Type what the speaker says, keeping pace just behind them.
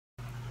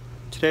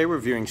Today we're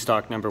viewing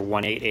stock number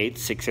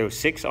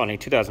 188606 on a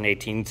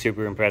 2018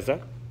 Subaru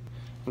Impreza,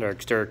 and our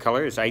exterior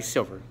color is ice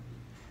silver.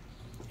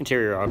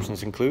 Interior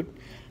options include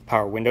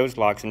power windows,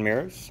 locks and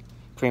mirrors,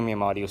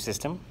 premium audio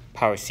system,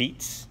 power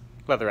seats,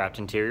 leather wrapped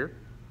interior,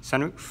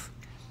 sunroof,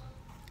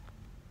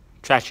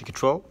 traction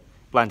control,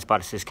 blind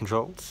spot assist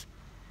controls,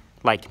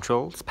 light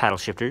controls, paddle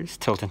shifters,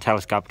 tilt and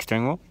telescopic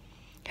steering wheel,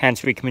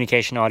 hands-free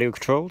communication audio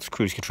controls,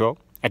 cruise control,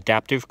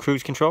 adaptive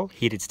cruise control,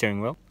 heated steering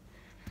wheel,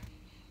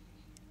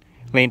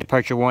 lane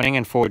departure warning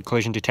and forward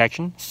collision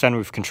detection,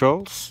 sunroof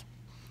controls,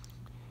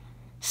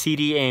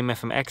 CD, AM,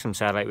 FM, XM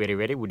satellite radio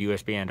ready with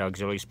USB and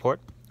auxiliary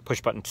support,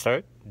 push button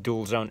start,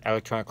 dual zone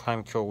electronic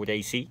climate control with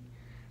AC,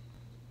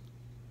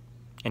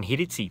 and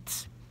heated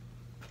seats.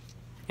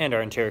 And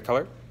our interior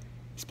color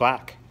is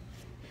black.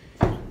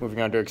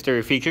 Moving on to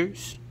exterior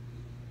features,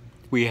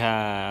 we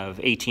have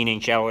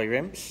 18-inch alloy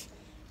rims,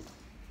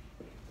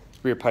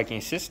 rear parking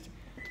assist,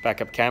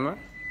 backup camera,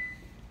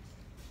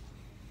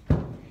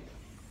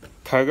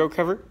 cargo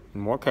cover,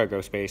 and more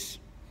cargo space.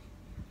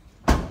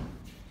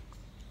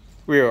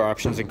 Rear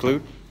options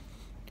include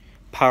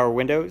power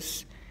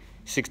windows,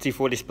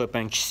 60/40 split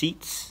bench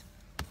seats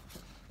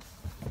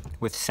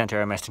with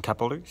center armrest and cup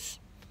holders,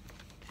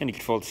 and you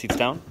can fold the seats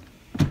down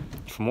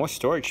for more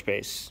storage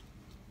space.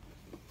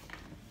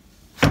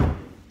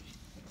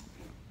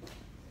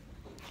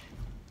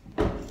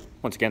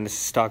 Once again, this is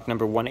stock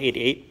number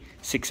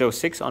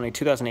 188606 on a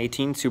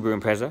 2018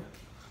 Subaru Impreza,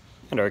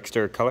 and our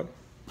exterior color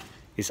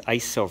is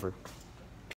ice silver.